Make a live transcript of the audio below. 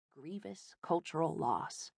grievous cultural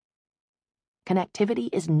loss. Connectivity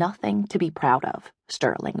is nothing to be proud of,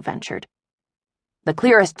 Sterling ventured. The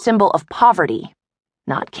clearest symbol of poverty,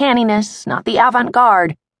 not canniness, not the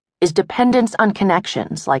avant-garde, is dependence on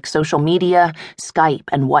connections like social media, Skype,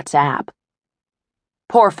 and WhatsApp.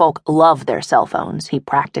 Poor folk love their cell phones, he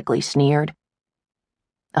practically sneered.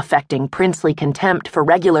 Affecting princely contempt for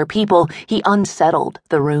regular people, he unsettled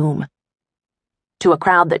the room. To a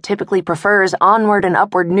crowd that typically prefers onward and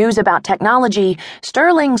upward news about technology,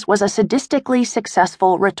 Sterling's was a sadistically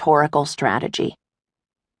successful rhetorical strategy.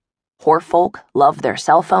 Poor folk loved their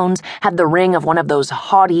cell phones, had the ring of one of those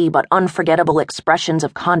haughty but unforgettable expressions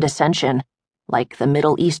of condescension, like the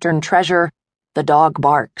Middle Eastern treasure, the dog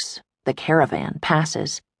barks, the caravan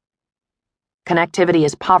passes. Connectivity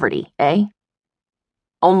is poverty, eh?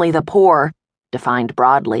 Only the poor, defined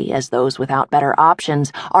broadly as those without better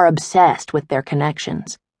options, are obsessed with their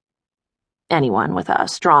connections. Anyone with a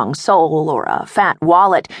strong soul or a fat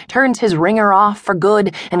wallet turns his ringer off for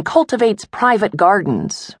good and cultivates private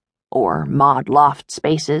gardens, or mod loft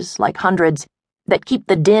spaces like hundreds, that keep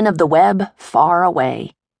the din of the web far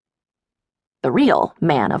away. The real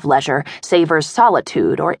man of leisure savors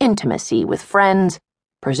solitude or intimacy with friends,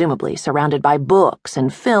 presumably surrounded by books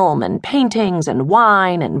and film and paintings and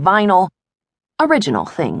wine and vinyl, original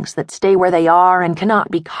things that stay where they are and cannot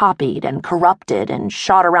be copied and corrupted and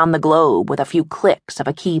shot around the globe with a few clicks of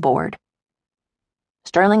a keyboard.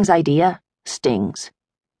 Sterling's idea stings.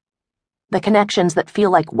 The connections that feel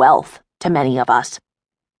like wealth to many of us.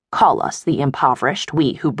 Call us the impoverished,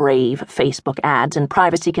 we who brave Facebook ads and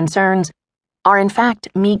privacy concerns, are in fact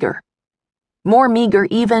meager. More meager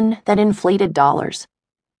even than inflated dollars.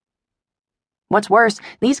 What's worse,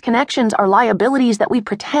 these connections are liabilities that we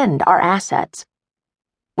pretend are assets.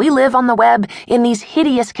 We live on the web in these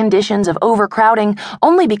hideous conditions of overcrowding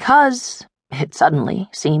only because, it suddenly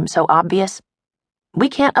seems so obvious, we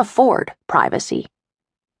can't afford privacy.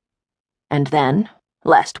 And then,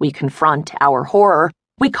 lest we confront our horror,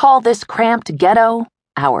 we call this cramped ghetto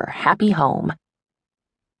our happy home.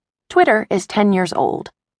 Twitter is 10 years old.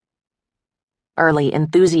 Early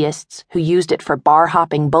enthusiasts who used it for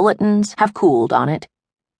bar-hopping bulletins have cooled on it.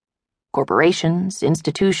 Corporations,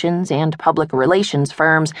 institutions, and public relations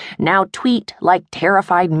firms now tweet like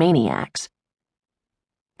terrified maniacs.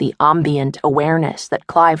 The ambient awareness that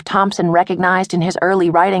Clive Thompson recognized in his early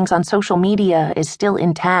writings on social media is still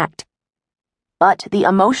intact. But the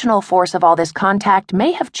emotional force of all this contact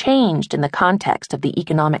may have changed in the context of the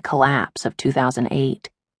economic collapse of 2008.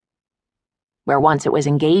 Where once it was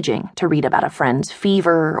engaging to read about a friend's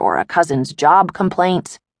fever or a cousin's job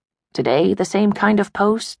complaints, today the same kind of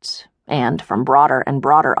posts, and from broader and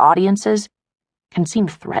broader audiences, can seem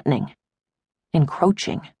threatening,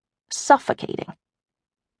 encroaching, suffocating.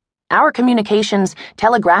 Our communications,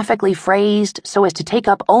 telegraphically phrased so as to take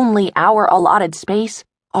up only our allotted space,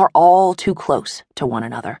 are all too close to one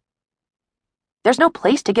another. There's no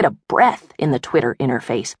place to get a breath in the Twitter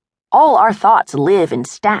interface. All our thoughts live in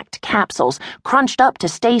stacked capsules, crunched up to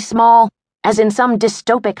stay small, as in some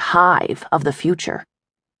dystopic hive of the future.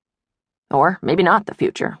 Or maybe not the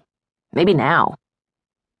future. Maybe now.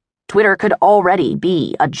 Twitter could already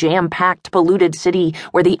be a jam-packed, polluted city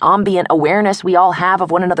where the ambient awareness we all have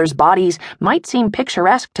of one another's bodies might seem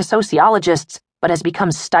picturesque to sociologists, but has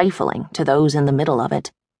become stifling to those in the middle of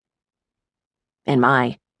it. In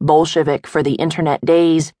my Bolshevik for the internet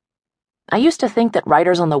days, I used to think that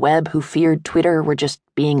writers on the web who feared Twitter were just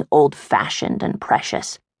being old-fashioned and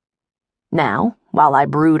precious. Now, while I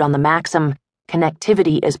brood on the maxim,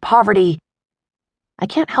 connectivity is poverty, I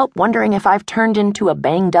can't help wondering if I've turned into a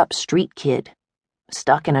banged-up street kid,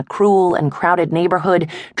 stuck in a cruel and crowded neighborhood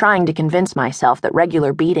trying to convince myself that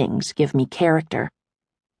regular beatings give me character.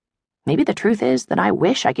 Maybe the truth is that I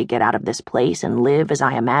wish I could get out of this place and live as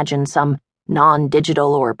I imagine some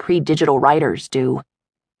non-digital or pre-digital writers do.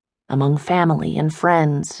 Among family and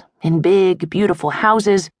friends, in big, beautiful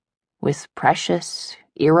houses, with precious,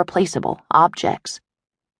 irreplaceable objects.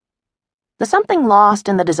 The something lost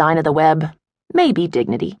in the design of the web may be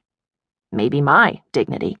dignity. Maybe my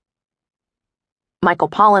dignity. Michael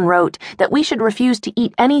Pollan wrote that we should refuse to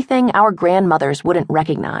eat anything our grandmothers wouldn't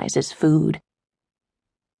recognize as food.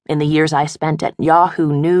 In the years I spent at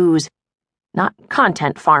Yahoo News, not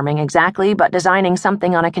content farming exactly, but designing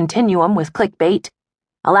something on a continuum with clickbait,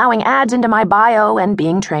 allowing ads into my bio and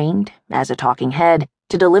being trained, as a talking head,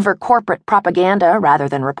 to deliver corporate propaganda rather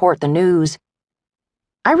than report the news,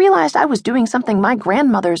 I realized I was doing something my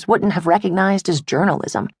grandmothers wouldn't have recognized as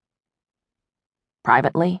journalism.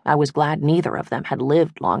 Privately, I was glad neither of them had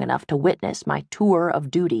lived long enough to witness my tour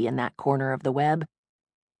of duty in that corner of the web,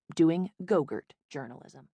 doing Go-Gurt journalism.